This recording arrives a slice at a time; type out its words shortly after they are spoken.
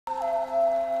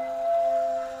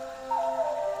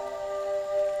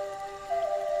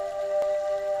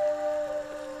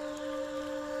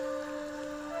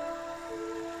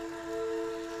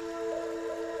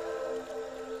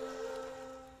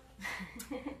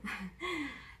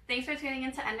Thanks for tuning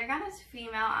into Undergrnd as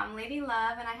Female. I'm Lady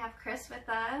Love, and I have Chris with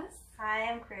us. Hi,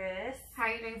 I'm Chris. How are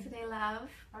you doing today, love?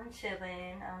 I'm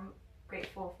chilling. I'm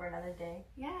grateful for another day.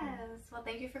 Yes. Well,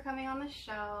 thank you for coming on the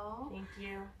show. Thank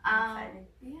you. I'm excited.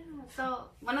 Yeah. So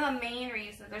one of the main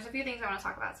reasons, there's a few things I want to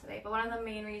talk about today, but one of the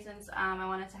main reasons I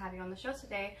wanted to have you on the show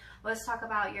today was talk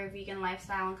about your vegan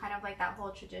lifestyle and kind of like that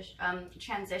whole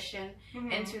transition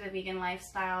into the vegan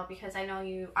lifestyle, because I know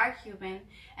you are Cuban,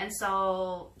 and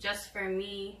so just for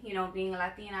me, you know, being a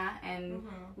Latina and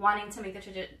wanting to make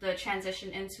the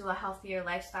transition into a healthier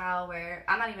lifestyle where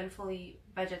I'm not even fully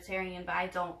vegetarian, but I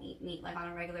don't eat meat like on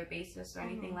a regular basis or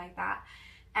anything like that.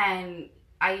 And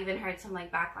I even heard some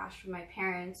like backlash from my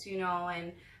parents, you know,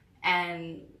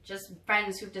 and just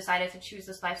friends who've decided to choose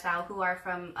this lifestyle who are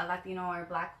from a Latino or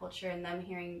Black culture, and them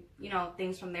hearing, you know,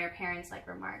 things from their parents, like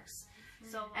remarks.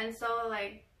 So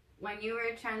like when you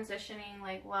were transitioning,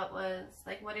 like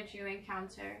what did you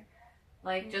encounter?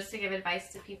 Like just to give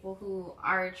advice to people who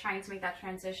are trying to make that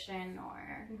transition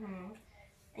or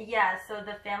Yeah, so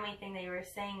the family thing that you were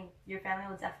saying, your family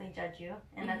will definitely judge you,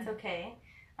 and that's okay.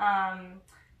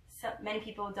 So many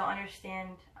people don't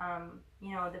understand,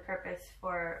 you know, the purpose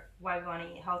for why we want to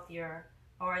eat healthier,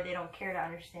 or they don't care to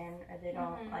understand, or they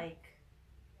don't like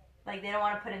they don't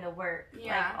want to put in the work.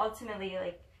 Yeah. Like ultimately,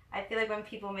 like I feel like when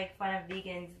people make fun of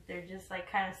vegans, they're just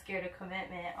like kind of scared of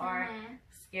commitment or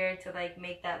scared to like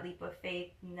make that leap of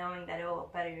faith, knowing that it will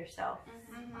better yourself.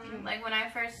 Like when I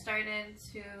first started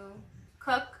to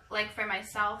cook like for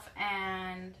myself,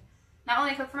 and not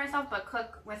only cook for myself but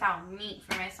cook without meat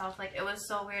for myself, like it was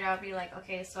so weird. I would be like,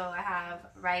 okay, so I have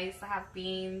rice, I have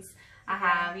beans, I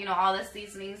have, you know, all the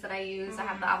seasonings that I use, I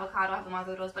have the avocado, I have the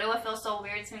maduros, but it would feel so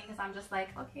weird to me because I'm just like,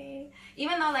 okay,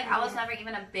 even though like I was never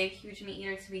even a big huge meat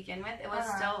eater to begin with, it would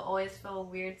still always feel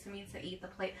weird to me to eat the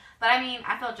plate. But I mean,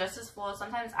 I feel just as full.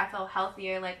 Sometimes I feel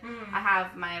healthier, like I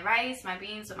have my rice, my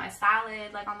beans with my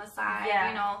salad like on the side,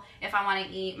 you know, if I want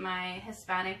to eat my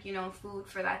Hispanic, you know, food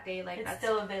for that day, like It's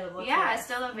still available. Yeah, it's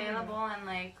still available. And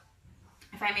like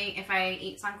if I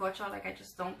eat sancocho, like I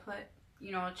just don't put,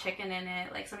 you know, chicken in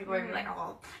it. Like some people would be like,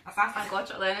 oh, that's not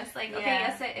sancocho. Then it's like, okay,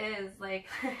 yes it is. Like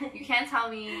you can't tell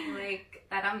me like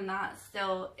that I'm not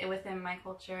still within my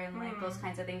culture and like those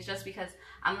kinds of things just because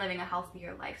I'm living a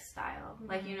healthier lifestyle.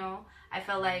 Like, you know, I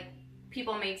feel like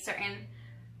people make certain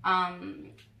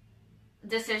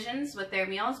decisions with their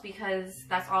meals because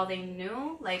that's all they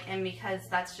knew, like, and because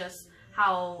that's just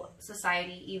how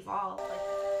society evolved. Like,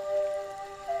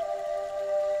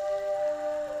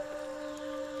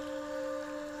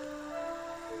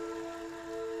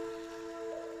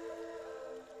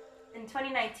 in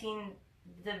 2019,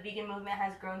 the vegan movement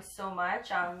has grown so much.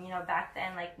 You know, back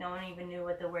then, like, no one even knew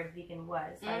what the word vegan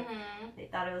was. Like, they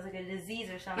thought it was like a disease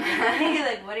or something.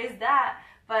 Like, what is that?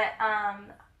 But,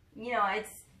 you know,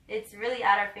 it's really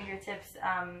at our fingertips.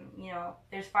 You know,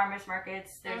 there's farmers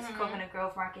markets, there's Coconut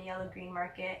Grove Market, Yellow Green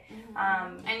Market.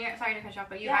 And you're, sorry to cut you off,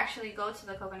 but you actually go to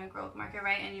the Coconut Grove Market,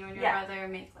 right? And you and your brother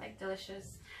make like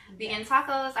delicious vegan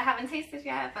tacos. I haven't tasted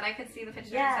yet, but I could see the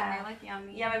pictures and they look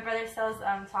yummy. Yeah, my brother sells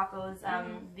tacos,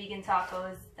 vegan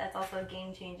tacos. That's also a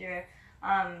game changer.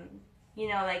 You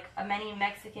know, like many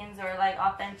Mexicans or like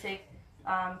authentic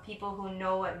people who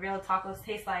know what real tacos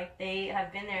taste like, they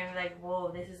have been there and like,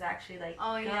 whoa, this is actually like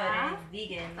good and it's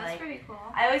vegan. That's like, pretty cool.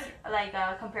 I always like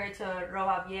compare it to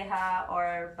roja vieja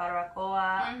or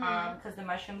barbacoa because the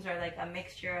mushrooms are like a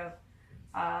mixture of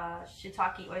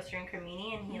shiitake, oyster, and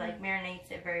cremini, and he like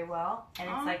marinates it very well, and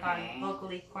it's like on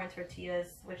locally corn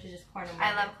tortillas, which is just corn and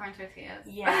water. I love corn tortillas.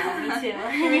 Yeah, me too.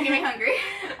 You're making me hungry.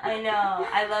 I know.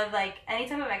 I love like any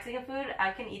type of Mexican food.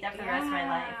 I can eat that for the rest of my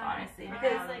life, honestly,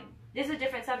 because like this is a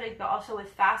different subject, but also with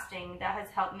fasting, that has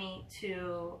helped me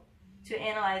to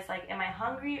analyze like, am I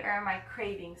hungry or am I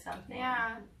craving something?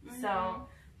 Yeah. So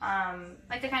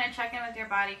like to kind of check in with your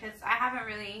body, because I haven't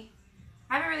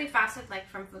really fasted like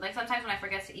from food. Like sometimes when I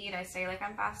forget to eat, I say like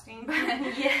I'm fasting, but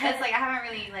it's like I haven't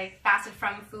really like fasted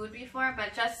from food before.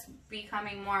 But just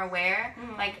becoming more aware,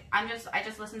 like I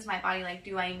just listen to my body. Like,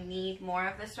 do I need more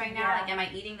of this right now? Like, am I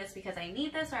eating this because I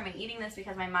need this, or am I eating this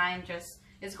because my mind just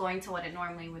is going to what it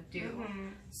normally would do?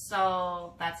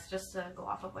 So that's just to go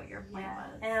off of what your point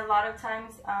was. And a lot of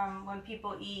times, when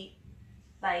people eat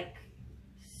like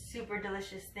super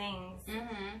delicious things,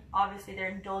 obviously they're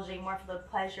indulging more for the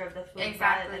pleasure of the food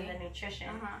rather than the nutrition.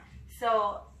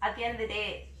 So at the end of the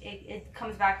day, it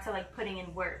comes back to like putting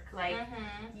in work. Like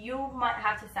you might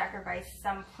have to sacrifice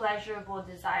some pleasurable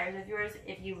desires of yours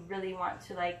if you really want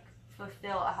to like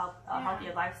fulfill a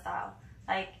healthier lifestyle.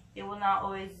 Like It will not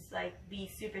always like be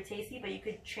super tasty, but you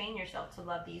could train yourself to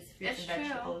love these fruits and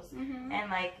vegetables. And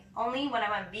like only when I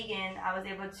went vegan, I was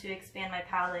able to expand my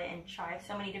palate and try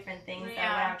so many different things that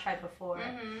I wouldn't have tried before.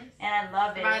 And I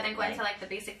love it. Rather than going to like the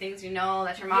basic things you know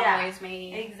that your mom always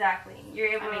made. Exactly. You're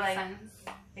able to like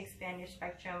expand your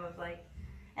spectrum of like,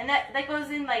 and that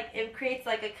goes in like, it creates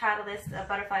like a catalyst, a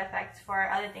butterfly effect for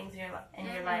other things in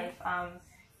your life.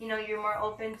 You know, you're more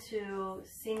open to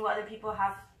seeing what other people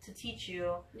have to teach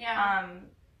you.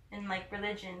 And like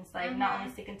religions, like not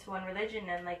only sticking to one religion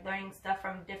and like learning stuff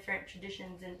from different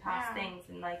traditions and past things,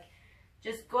 and like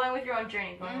just going with your own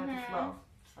journey, going with the flow.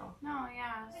 So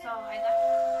so I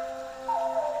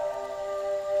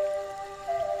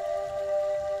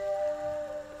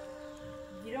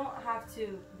you don't have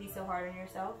to be so hard on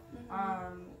yourself.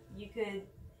 You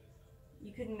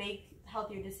could make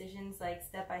healthier decisions like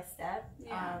step by step.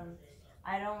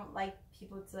 I don't like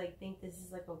people to like think this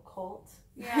is like a cult.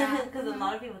 Because a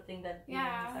lot of people think that they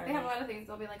have a lot of things.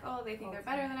 They'll be like, oh, they think they're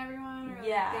better than everyone, or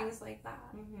like things like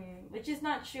that. Which is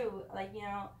not true. Like, you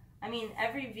know, I mean,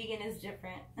 every vegan is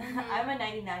different. I'm a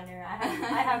 99er.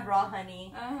 I have raw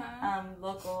honey,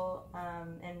 local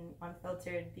and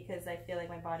unfiltered, because I feel like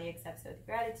my body accepts it with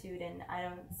gratitude, and I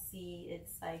don't see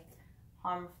it's like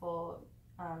harmful,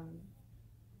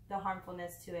 the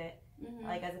harmfulness to it,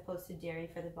 like as opposed to dairy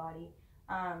for the body.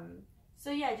 So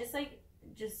yeah,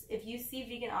 just if you see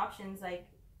vegan options, like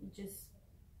just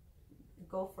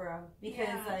go for them,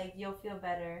 because like you'll feel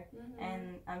better,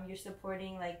 and you're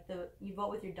supporting like you vote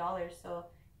with your dollars, so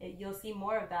you'll see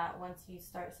more of that once you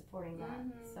start supporting that.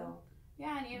 So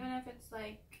and even if it's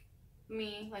like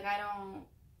me, like I don't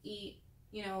eat,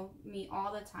 you know, meat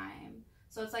all the time,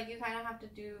 so it's like you kind of have to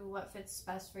do what fits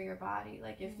best for your body.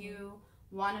 Like if you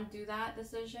want to do that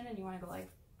decision and you want to go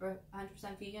like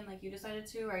 100% vegan like you decided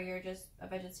to, or you're just a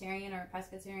vegetarian or a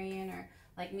pescatarian, or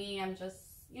like me, I'm just,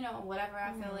 you know, whatever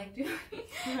I feel like doing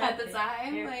at the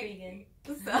time. You're like vegan.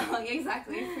 So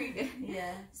exactly, vegan.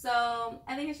 So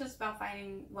I think it's just about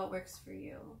finding what works for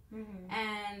you.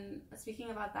 And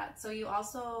speaking about that, so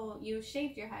you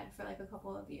shaved your head for like a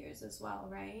couple of years as well,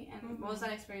 right? And what was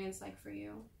that experience like for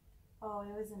you? Oh,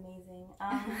 it was amazing.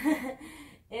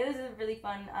 It was a really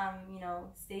fun you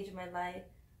know, stage of my life.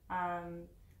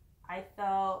 I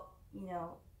felt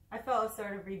a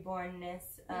sort of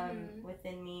rebornness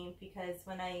within me, because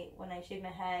when I shaved my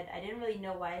head, I didn't really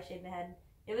know why I shaved my head.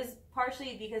 It was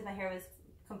partially because my hair was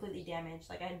completely damaged.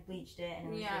 Like I had bleached it, and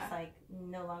it was just like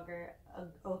no longer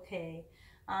okay.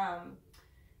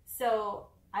 So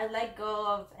I let go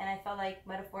of, and I felt like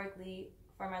metaphorically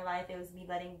for my life, it was me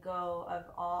letting go of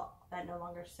all that no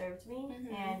longer served me,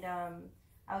 and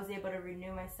I was able to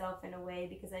renew myself in a way,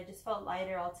 because I just felt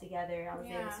lighter altogether. I was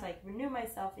able to like renew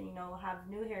myself and, you know, have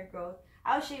new hair growth.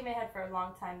 I was shaving my head for a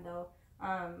long time though,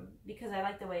 because I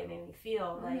liked the way it made me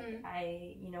feel. Like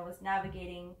I, you know, was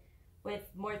navigating with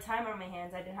more time on my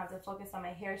hands. I didn't have to focus on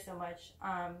my hair so much.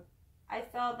 I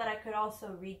felt that I could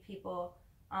also read people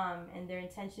and their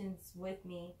intentions with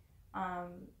me.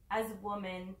 As a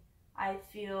woman, I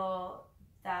feel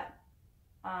that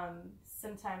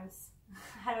sometimes,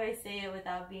 how do I say it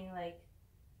without being like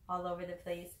all over the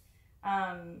place?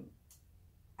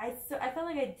 I felt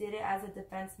like I did it as a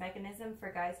defense mechanism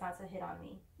for guys not to hit on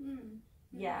me.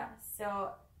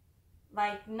 So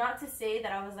like, not to say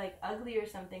that I was like ugly or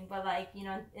something, but like, you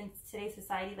know, in today's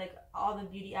society, like all the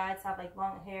beauty ads have like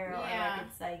long hair, or like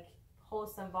it's like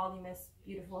wholesome, voluminous,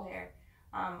 beautiful hair,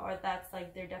 or that's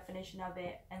like their definition of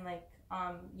it. And like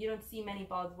you don't see many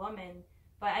bald women.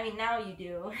 But I mean, now you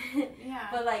do.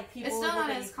 But like people, it's still not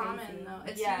as common though.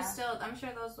 It's you still. I'm sure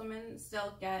those women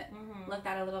still get looked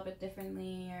at a little bit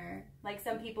differently, or like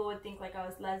some people would think like I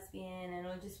was lesbian, and it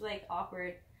was just like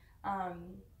awkward.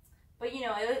 But you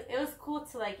know, it was cool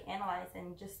to like analyze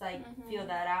and just like feel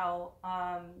that out.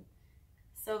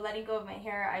 So letting go of my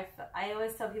hair, I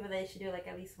always tell people they should do it like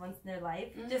at least once in their life,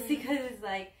 just because it's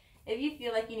like, if you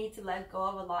feel like you need to let go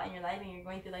of a lot in your life and you're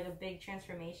going through like a big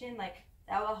transformation, like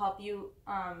that will help you,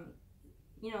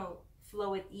 you know,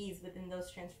 flow with ease within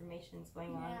those transformations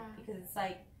going on, because it's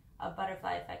like a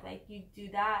butterfly effect. Like you do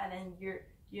that, and then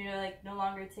you're like no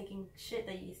longer taking shit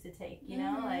that you used to take, you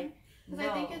know, like. Because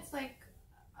I think it's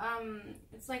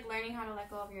like learning how to let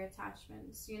go of your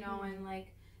attachments, you know, and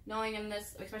like knowing in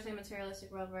this, especially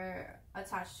materialistic world, we're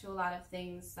attached to a lot of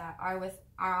things that are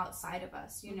outside of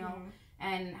us, you know,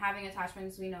 and having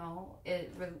attachments, we know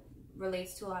it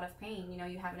relates to a lot of pain. You know,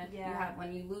 you have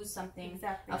when you lose something,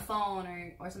 exactly. a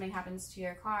phone or something happens to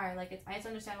your car. Like it's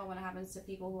understandable when it happens to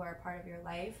people who are a part of your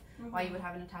life, why you would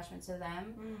have an attachment to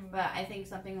them. But I think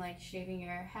something like shaving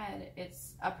your head,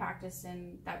 it's a practice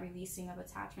in that releasing of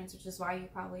attachments, which is why you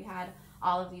probably had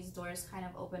all of these doors kind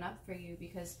of open up for you,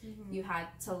 because you had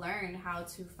to learn how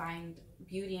to find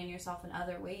beauty in yourself in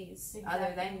other ways,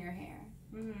 other than your hair.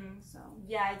 So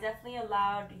yeah, I definitely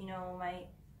allowed, you know,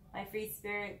 my free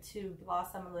spirit to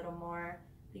blossom a little more,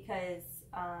 because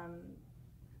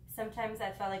sometimes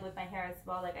I felt like with my hair as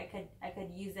well, like I could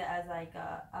use it as like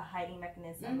a hiding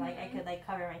mechanism. Like I could like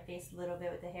cover my face a little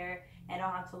bit with the hair, and I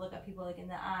don't have to look at people like in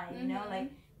the eye, you know,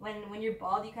 like when you're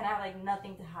bald, you kind of have like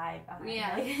nothing to hide behind.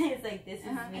 Yeah, like, it's like this is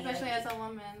me. Especially like, as a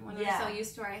woman, when we're so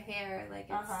used to our hair, like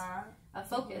it's a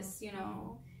focus, you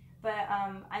know. But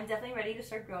I'm definitely ready to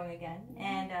start growing again,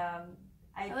 and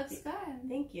it looks good.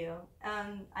 Thank you.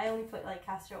 I only put like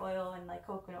castor oil and like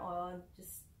coconut oil and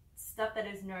just stuff that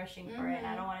is nourishing for it, and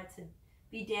I don't want it to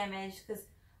be damaged, because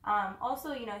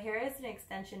also, you know, hair is an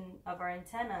extension of our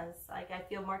antennas. Like I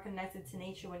feel more connected to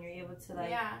nature when you're able to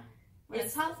like when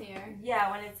it's healthier. Yeah,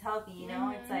 when it's healthy, you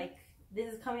know, it's like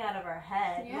this is coming out of our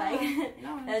head. Like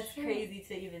no, that's crazy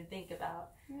to even think about.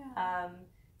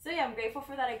 So yeah, I'm grateful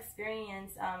for that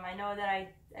experience. I know that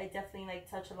I definitely like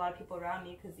touch a lot of people around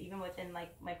me, because even within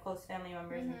like my close family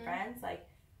members and friends, like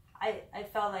I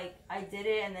felt like I did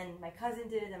it, and then my cousin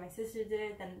did it, then my sister did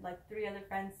it, then like 3 other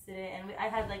friends did it, and I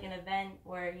had like an event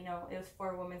where, you know, it was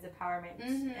for women's empowerment,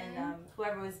 and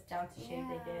whoever was down to shave,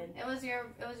 they did. It was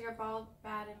your bald,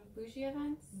 bad, and bougie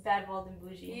events. Bad, bald, and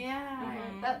bougie.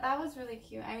 Yeah, that was really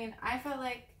cute. I mean, I felt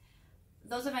like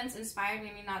those events inspired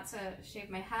me not to shave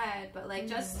my head, but like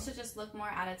just to look more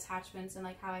at attachments and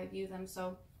like how I view them.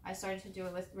 So I started to do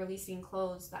it with releasing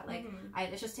clothes that like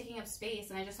it's just taking up space,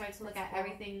 and I just started to look at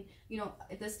everything. You know,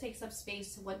 this takes up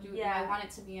space. What do I want it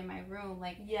to be in my room?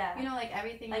 Like you know, like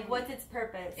everything. Like what's its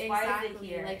purpose? Exactly. Why is it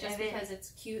here? Like just because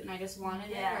it's cute and I just wanted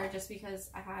it, or just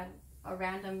because I had a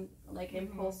random like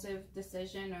impulsive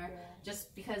decision, or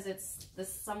just because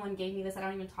someone gave me this I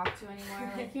don't even talk to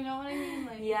anymore. Like, you know what I mean?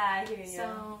 Like, yeah, I hear you.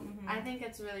 So I think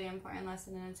it's really important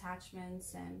lesson in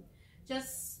attachments, and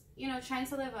just, you know, trying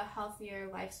to live a healthier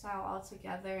lifestyle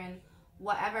altogether, and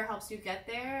whatever helps you get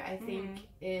there, I think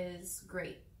is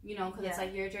great. You know, because it's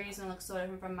like your journey is gonna look so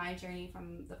different from my journey,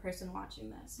 from the person watching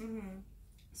this.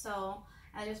 So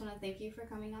I just want to thank you for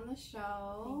coming on the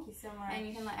show. Thank you so much. And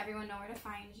you can let everyone know where to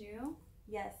find you.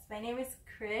 Yes, my name is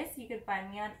Chris. You can find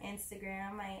me on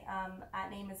Instagram. My at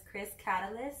name is Chris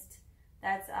Catalyst.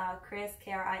 That's Chris,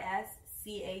 KrisCatalyst.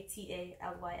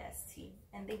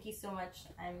 And thank you so much.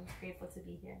 I'm grateful to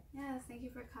be here. Yes, thank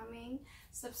you for coming.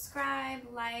 Subscribe,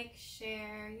 like,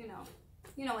 share. You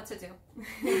know what to do.